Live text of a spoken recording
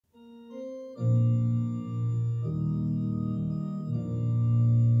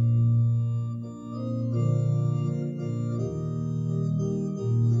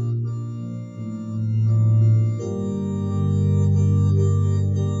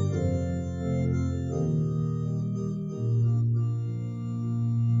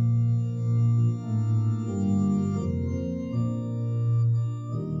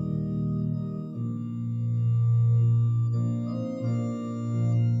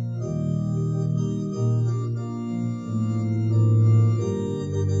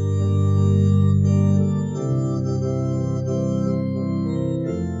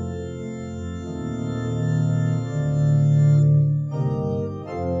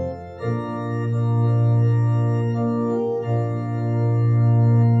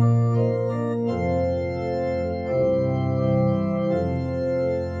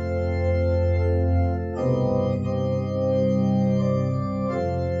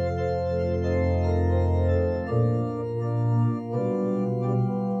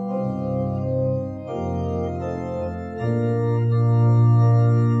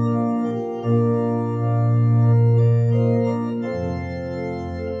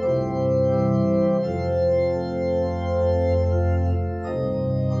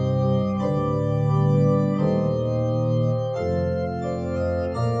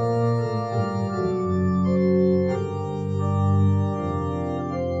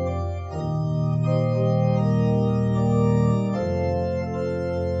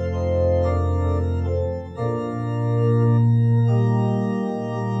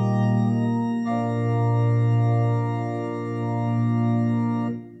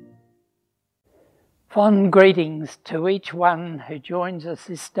Fond greetings to each one who joins us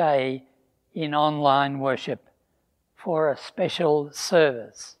this day in online worship for a special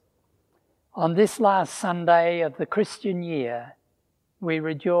service. On this last Sunday of the Christian year, we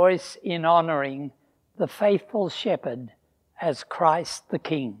rejoice in honouring the faithful shepherd as Christ the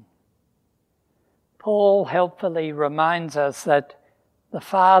King. Paul helpfully reminds us that the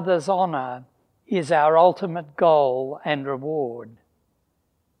Father's honour is our ultimate goal and reward.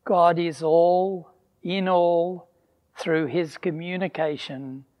 God is all, in all, through his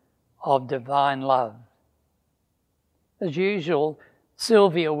communication of divine love. As usual,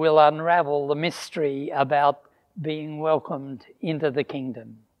 Sylvia will unravel the mystery about being welcomed into the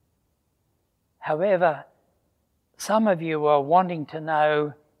kingdom. However, some of you are wanting to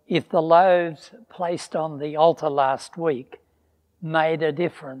know if the loaves placed on the altar last week made a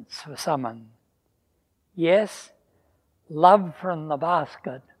difference for someone. Yes, love from the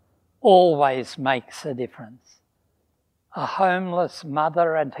basket always makes a difference. A homeless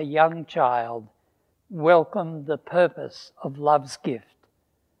mother and a young child welcomed the purpose of love's gift,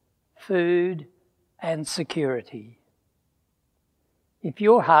 food and security. If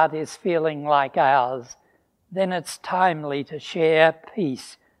your heart is feeling like ours, then it's timely to share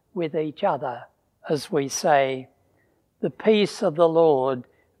peace with each other as we say, "The peace of the Lord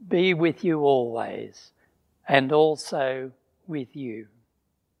be with you always, and also with you."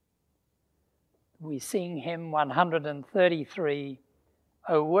 We sing hymn 133,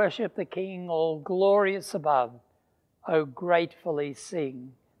 "O worship the King, all glorious above, O gratefully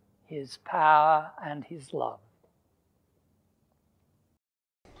sing his power and his love."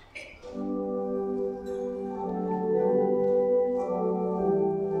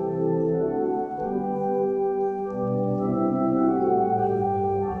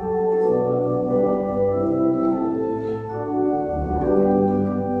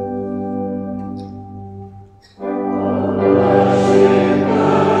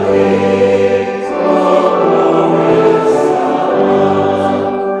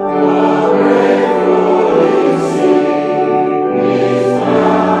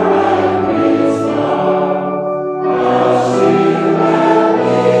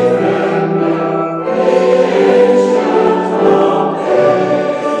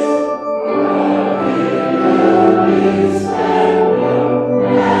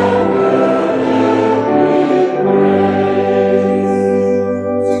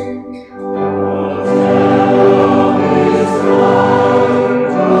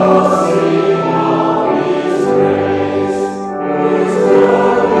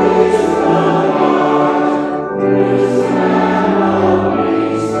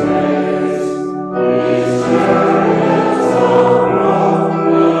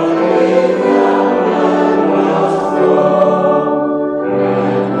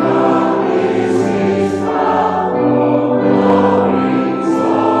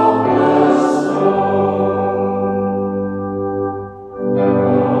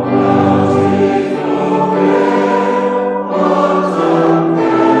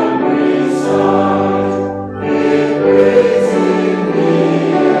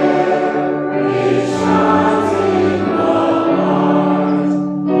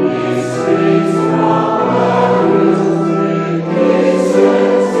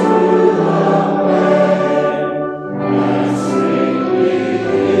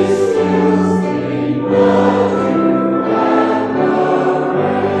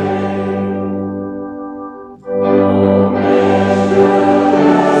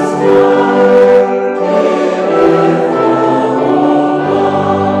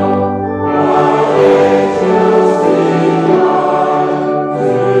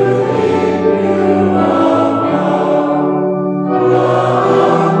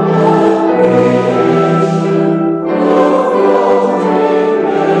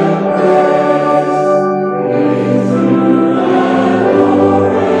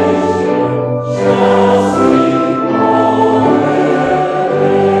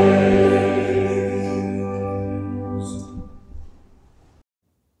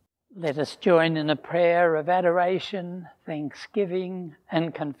 Let us join in a prayer of adoration, thanksgiving,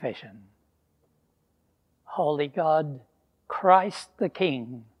 and confession. Holy God, Christ the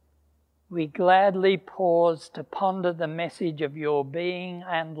King, we gladly pause to ponder the message of your being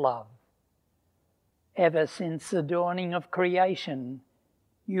and love. Ever since the dawning of creation,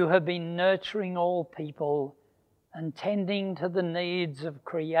 you have been nurturing all people and tending to the needs of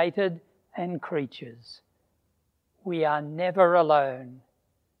created and creatures. We are never alone.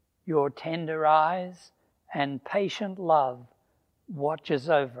 Your tender eyes and patient love watches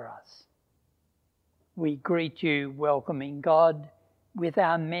over us. We greet you, welcoming God, with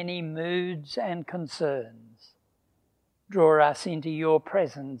our many moods and concerns. Draw us into your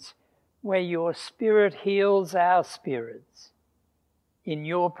presence, where your Spirit heals our spirits. In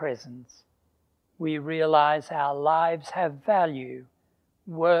your presence, we realize our lives have value,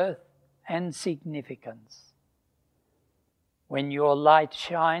 worth, and significance. When your light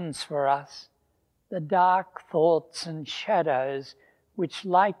shines for us, the dark thoughts and shadows which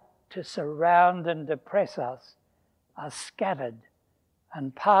like to surround and depress us are scattered,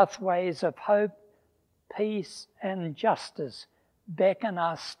 and pathways of hope, peace, and justice beckon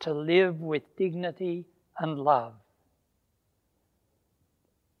us to live with dignity and love.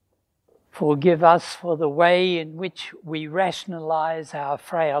 Forgive us for the way in which we rationalize our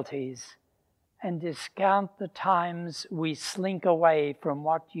frailties and discount the times we slink away from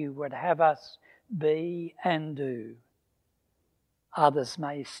what you would have us be and do. Others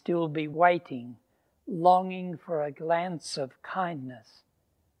may still be waiting, longing for a glance of kindness,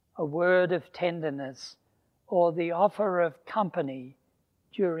 a word of tenderness, or the offer of company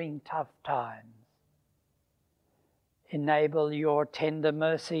during tough times. Enable your tender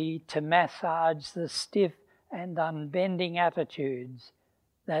mercy to massage the stiff and unbending attitudes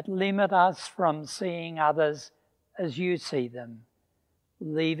that limit us from seeing others as you see them,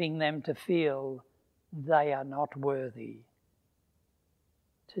 leaving them to feel they are not worthy.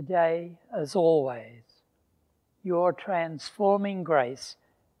 Today, as always, your transforming grace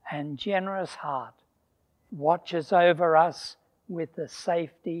and generous heart watches over us with the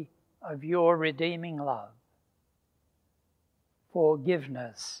safety of your redeeming love.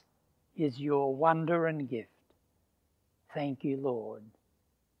 Forgiveness is your wonder and gift. Thank you, Lord.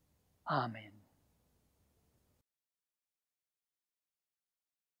 Amen.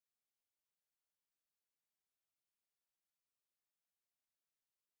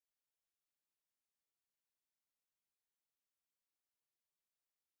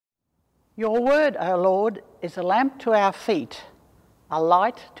 Your word, O Lord, is a lamp to our feet, a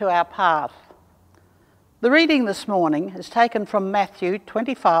light to our path. The reading this morning is taken from Matthew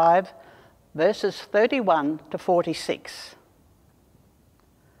 25, verses 31 to 46.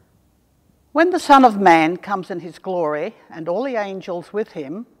 When the Son of Man comes in his glory and all the angels with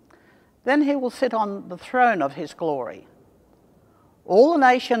him, then he will sit on the throne of his glory. All the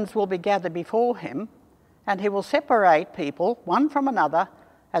nations will be gathered before him, and he will separate people one from another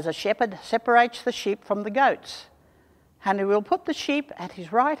as a shepherd separates the sheep from the goats. And he will put the sheep at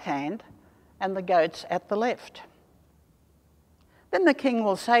his right hand and the goats at the left. Then the king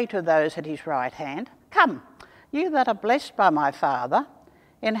will say to those at his right hand, "Come, you that are blessed by my Father,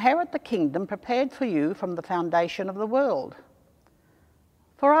 inherit the kingdom prepared for you from the foundation of the world.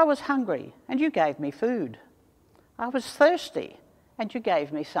 For I was hungry, and you gave me food. I was thirsty, and you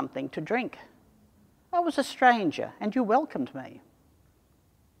gave me something to drink. I was a stranger, and you welcomed me.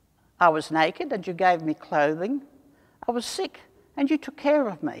 I was naked, and you gave me clothing. I was sick, and you took care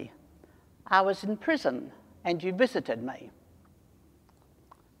of me. I was in prison, and you visited me."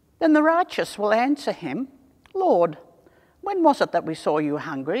 Then the righteous will answer him, "Lord, when was it that we saw you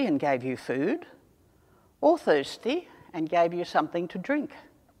hungry and gave you food, or thirsty and gave you something to drink?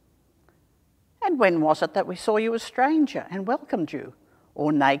 And when was it that we saw you a stranger and welcomed you,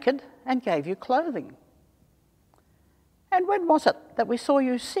 or naked and gave you clothing? And when was it that we saw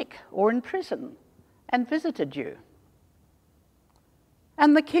you sick or in prison and visited you?"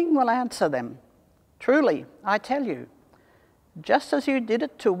 And the king will answer them, "Truly, I tell you, just as you did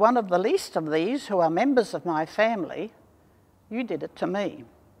it to one of the least of these who are members of my family, you did it to me."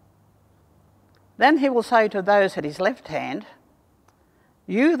 Then he will say to those at his left hand,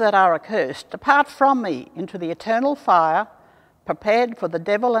 "You that are accursed, depart from me into the eternal fire prepared for the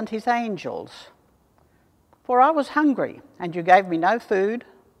devil and his angels. For I was hungry, and you gave me no food.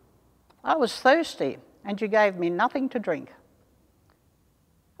 I was thirsty, and you gave me nothing to drink.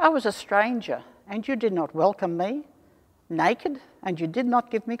 I was a stranger, and you did not welcome me, naked, and you did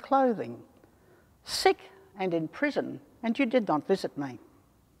not give me clothing, sick and in prison, and you did not visit me."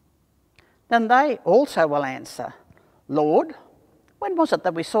 Then they also will answer, "Lord, when was it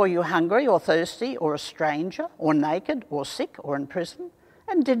that we saw you hungry or thirsty or a stranger or naked or sick or in prison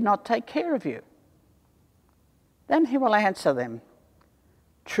and did not take care of you?" Then he will answer them,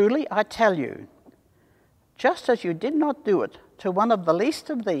 "Truly I tell you, just as you did not do it to one of the least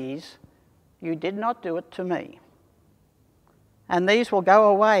of these, you did not do it to me." And these will go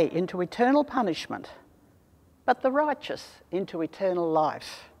away into eternal punishment, but the righteous into eternal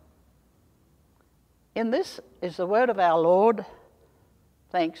life. In this is the word of our Lord.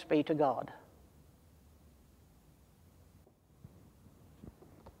 Thanks be to God.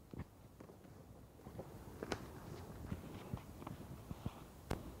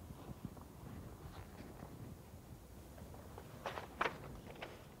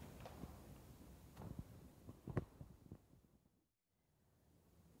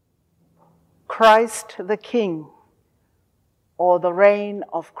 Christ the King, or the Reign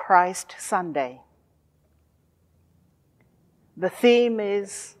of Christ Sunday. The theme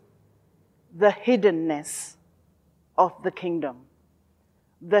is the hiddenness of the kingdom.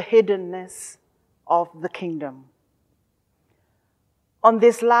 The hiddenness of the kingdom. On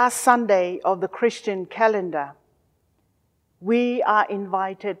this last Sunday of the Christian calendar, we are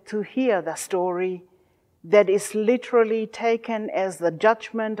invited to hear the story that is literally taken as the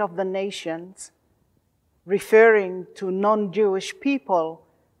judgment of the nations, referring to non-Jewish people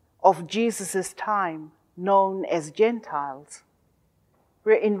of Jesus' time, known as Gentiles.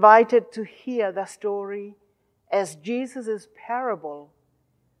 We're invited to hear the story as Jesus' parable,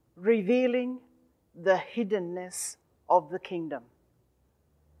 revealing the hiddenness of the kingdom,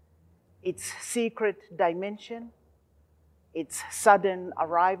 its secret dimension, its sudden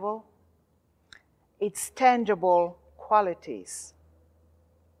arrival, its tangible qualities.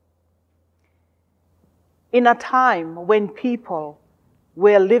 In a time when people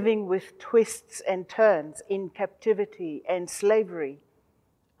were living with twists and turns in captivity and slavery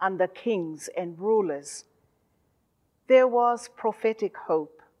under kings and rulers, there was prophetic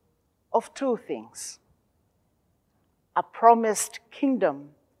hope of two things: a promised kingdom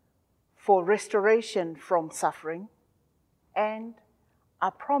for restoration from suffering, and a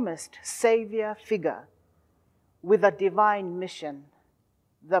promised Savior figure with a divine mission,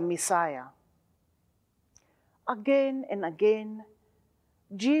 the Messiah. Again and again,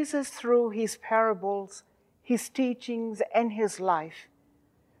 Jesus, through his parables, his teachings, and his life,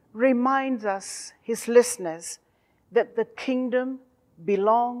 reminds us, his listeners, that the kingdom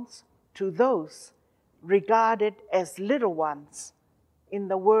belongs to those regarded as little ones in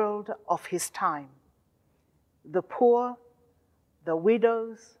the world of his time: the poor, the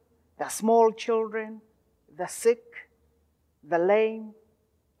widows, the small children, the sick, the lame,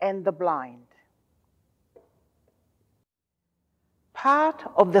 and the blind. Part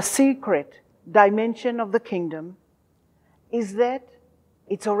of the secret dimension of the kingdom is that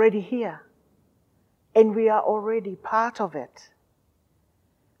it's already here, and we are already part of it,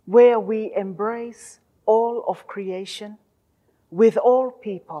 where we embrace all of creation with all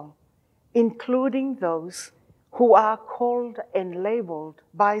people, including those who are called and labeled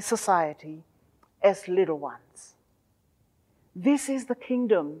by society as little ones. This is the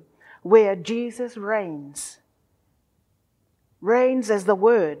kingdom where Jesus reigns as the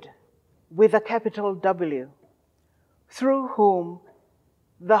Word with a capital W, through whom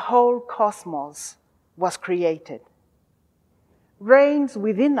the whole cosmos was created. Reigns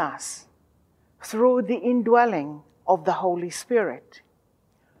within us through the indwelling of the Holy Spirit.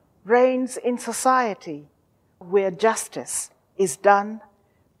 Reigns in society where justice is done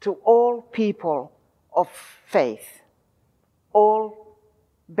to all people of faith, all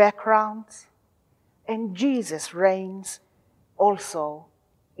backgrounds, and Jesus reigns also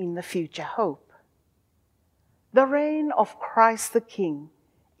in the future hope. The reign of Christ the King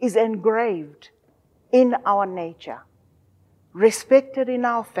is engraved in our nature, respected in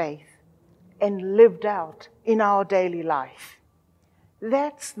our faith, and lived out in our daily life.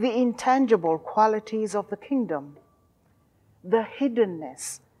 That's the intangible qualities of the kingdom. The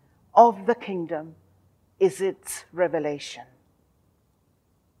hiddenness of the kingdom is its revelation.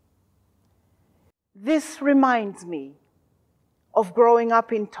 This reminds me of growing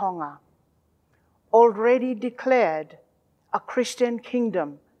up in Tonga, already declared a Christian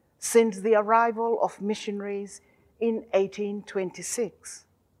kingdom since the arrival of missionaries in 1826.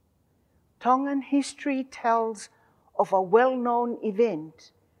 Tongan history tells of a well-known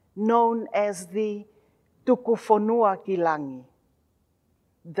event known as the Tukufonua Kilangi,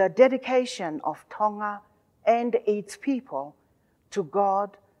 the dedication of Tonga and its people to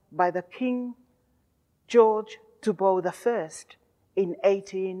God by the King George Tubou I in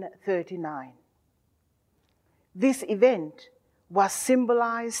 1839. This event was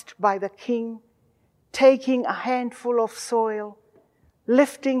symbolized by the king taking a handful of soil,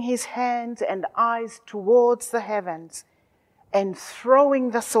 lifting his hands and eyes towards the heavens, and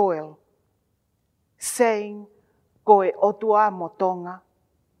throwing the soil, saying, "Koe otua mo Tonga,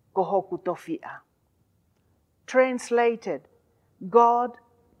 ko hoku towhia." Translated, God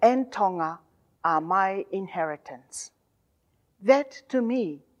and Tonga are my inheritance. That, to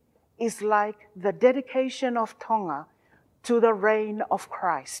me, is like the dedication of Tonga to the reign of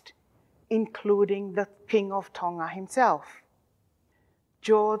Christ, including the King of Tonga himself.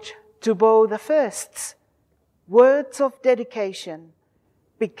 George Tubou I's words of dedication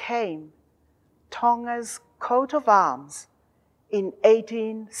became Tonga's coat of arms in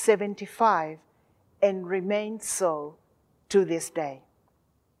 1875 and remains so to this day.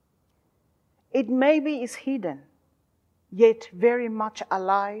 It maybe is hidden, yet very much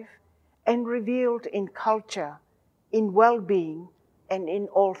alive and revealed in culture, in well-being, and in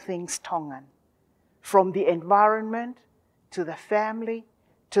all things Tongan, from the environment to the family,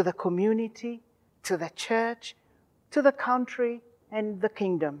 to the community, to the church, to the country and the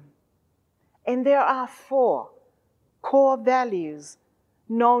kingdom. And there are 4 core values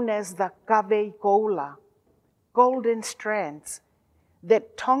known as the Kawei Koula, golden strands,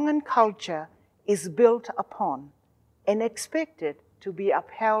 that Tongan culture is built upon and expected to be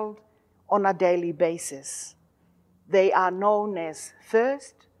upheld on a daily basis. They are known as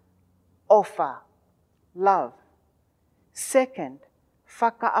first, ofa, love. Second,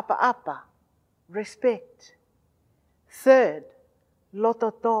 whakaapa-apa, respect. Third,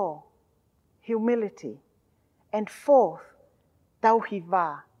 lototo, humility. And fourth,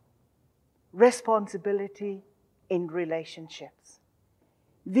 tauhiva, responsibility in relationships.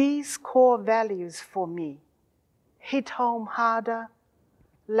 These core values for me hit home harder,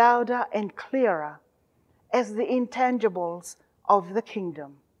 louder, and clearer as the intangibles of the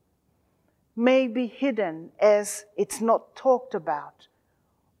kingdom. May be hidden as it's not talked about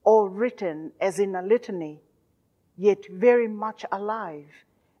or written as in a litany, yet very much alive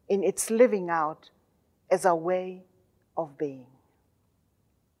in its living out as a way of being.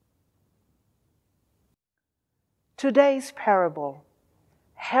 Today's parable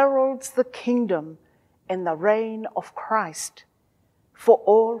heralds the kingdom and the reign of Christ for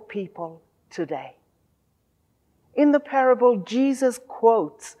all people today. In the parable, Jesus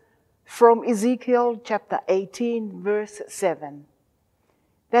quotes from Ezekiel chapter 18, verse 7,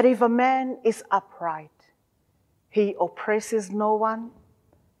 that if a man is upright, he oppresses no one,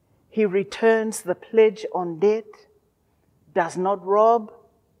 he returns the pledge on debt, does not rob,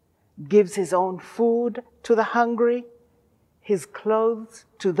 gives his own food to the hungry, his clothes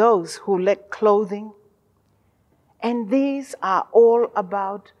to those who lack clothing. And these are all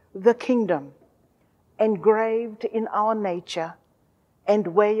about the kingdom, engraved in our nature and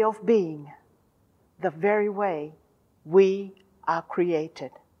way of being, the very way we are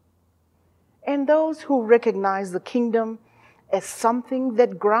created. And those who recognize the kingdom as something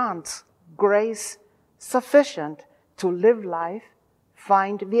that grants grace sufficient to live life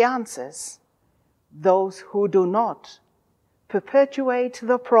find the answers. Those who do not perpetuate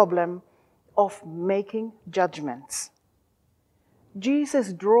the problem of making judgments.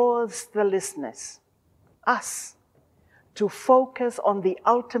 Jesus draws the listeners, us, to focus on the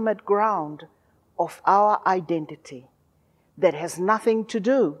ultimate ground of our identity that has nothing to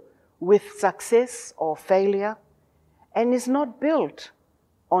do with success or failure and is not built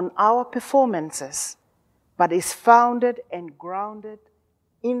on our performances, but is founded and grounded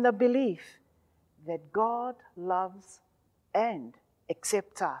in the belief that God loves and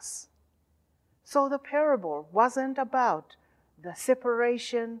accepts us. So the parable wasn't about the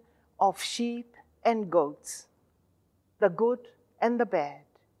separation of sheep and goats, the good and the bad.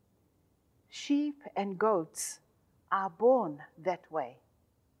 Sheep and goats are born that way,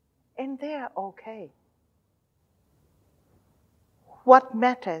 and they're okay. What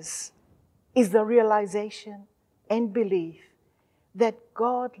matters is the realization and belief that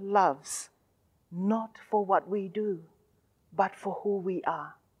God loves not for what we do, but for who we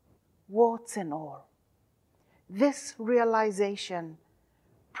are, warts and all. This realization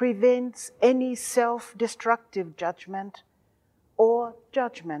prevents any self-destructive judgment or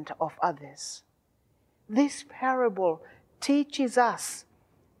judgment of others. This parable teaches us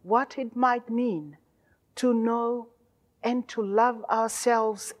what it might mean to know and to love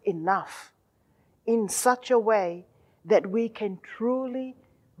ourselves enough in such a way that we can truly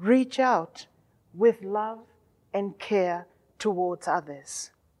reach out with love and care towards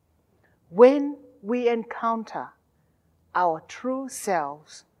others. When we encounter our true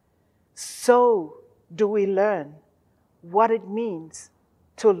selves, so do we learn what it means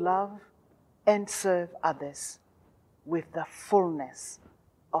to love and serve others with the fullness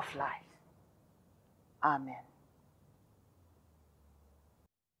of life. Amen.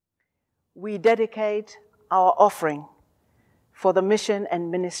 We dedicate our offering for the mission and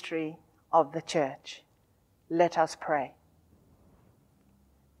ministry of the church. Let us pray.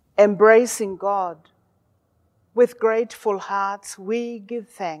 Embracing God, with grateful hearts we give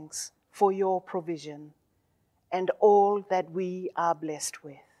thanks for your provision and all that we are blessed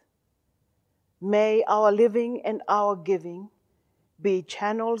with. May our living and our giving be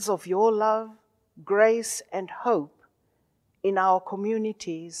channels of your love, grace, and hope in our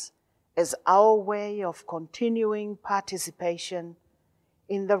communities as our way of continuing participation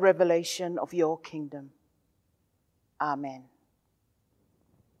in the revelation of your kingdom. Amen.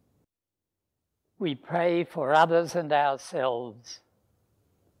 We pray for others and ourselves.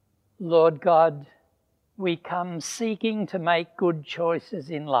 Lord God, we come seeking to make good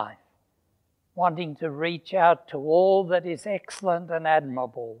choices in life, wanting to reach out to all that is excellent and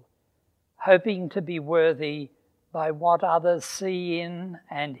admirable, hoping to be worthy by what others see in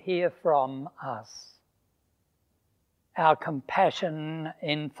and hear from us. Our compassion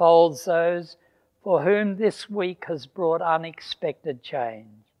enfolds those for whom this week has brought unexpected change,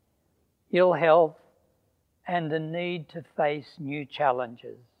 ill health, and a need to face new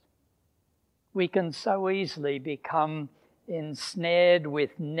challenges. We can so easily become ensnared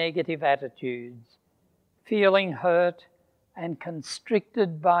with negative attitudes, feeling hurt and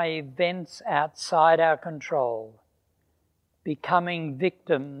constricted by events outside our control, becoming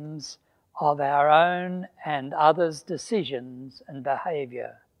victims of our own and others' decisions and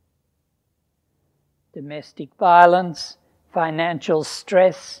behaviour. Domestic violence, financial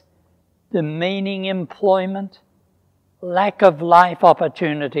stress, demeaning employment, lack of life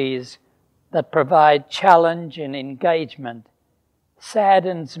opportunities that provide challenge and engagement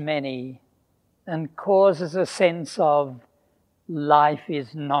saddens many and causes a sense of life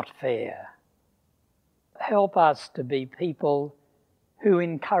is not fair. Help us to be people who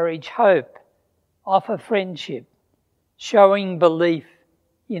encourage hope, offer friendship, showing belief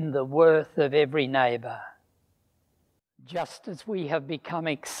in the worth of every neighbour. Just as we have become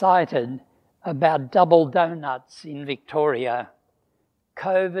excited about double donuts in Victoria,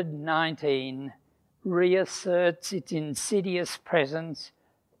 COVID-19 reasserts its insidious presence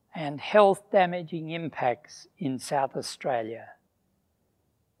and health-damaging impacts in South Australia.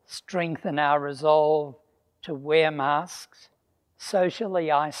 Strengthen our resolve to wear masks,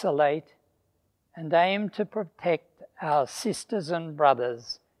 socially isolate, and aim to protect our sisters and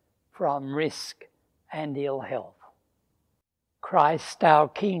brothers from risk and ill health. Christ our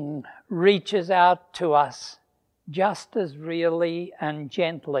King reaches out to us just as really and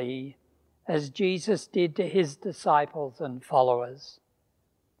gently as Jesus did to his disciples and followers.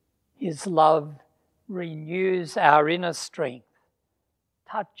 His love renews our inner strength,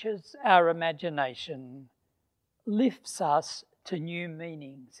 touches our imagination, lifts us to new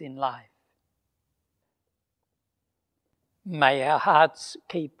meanings in life. May our hearts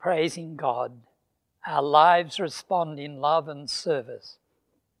keep praising God, our lives respond in love and service,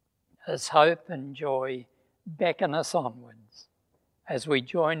 as hope and joy beckon us onwards, as we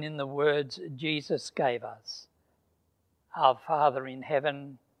join in the words Jesus gave us. Our Father in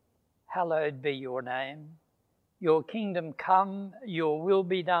heaven, hallowed be your name. Your kingdom come, your will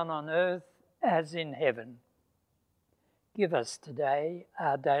be done on earth as in heaven. Give us today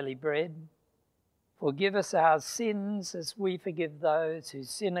our daily bread. Forgive us our sins as we forgive those who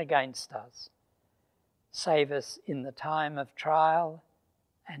sin against us. Save us in the time of trial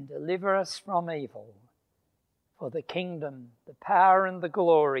and deliver us from evil. For the kingdom, the power and the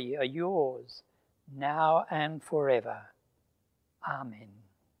glory are yours, now and forever. Amen.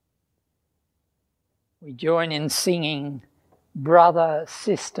 We join in singing, Brother,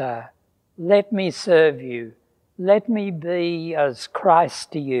 Sister, let me serve you. Let me be as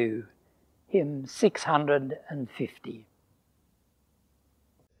Christ to you. Hymn 650.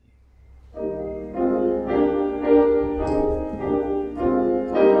 Let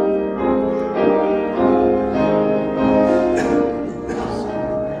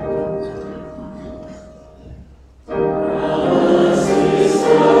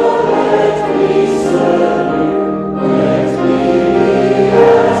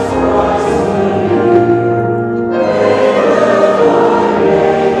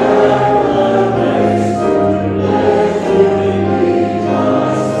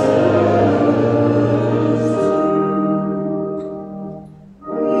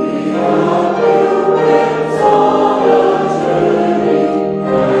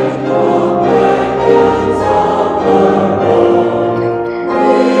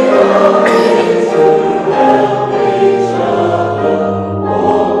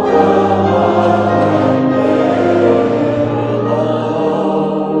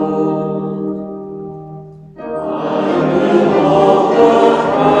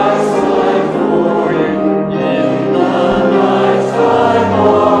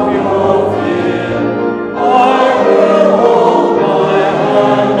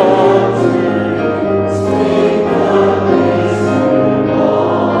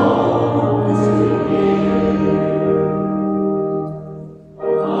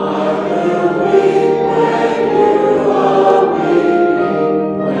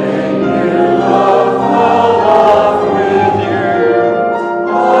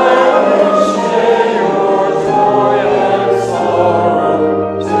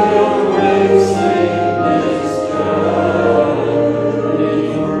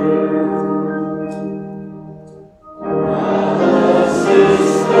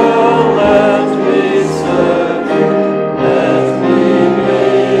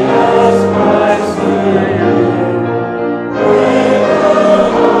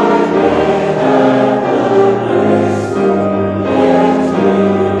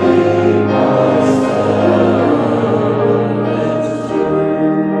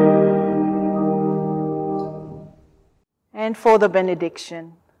the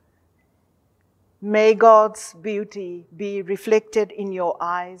benediction. May God's beauty be reflected in your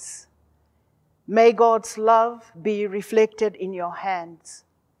eyes. May God's love be reflected in your hands.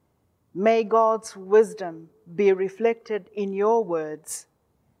 May God's wisdom be reflected in your words.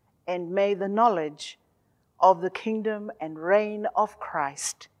 And may the knowledge of the kingdom and reign of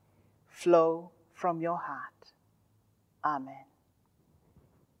Christ flow from your heart. Amen.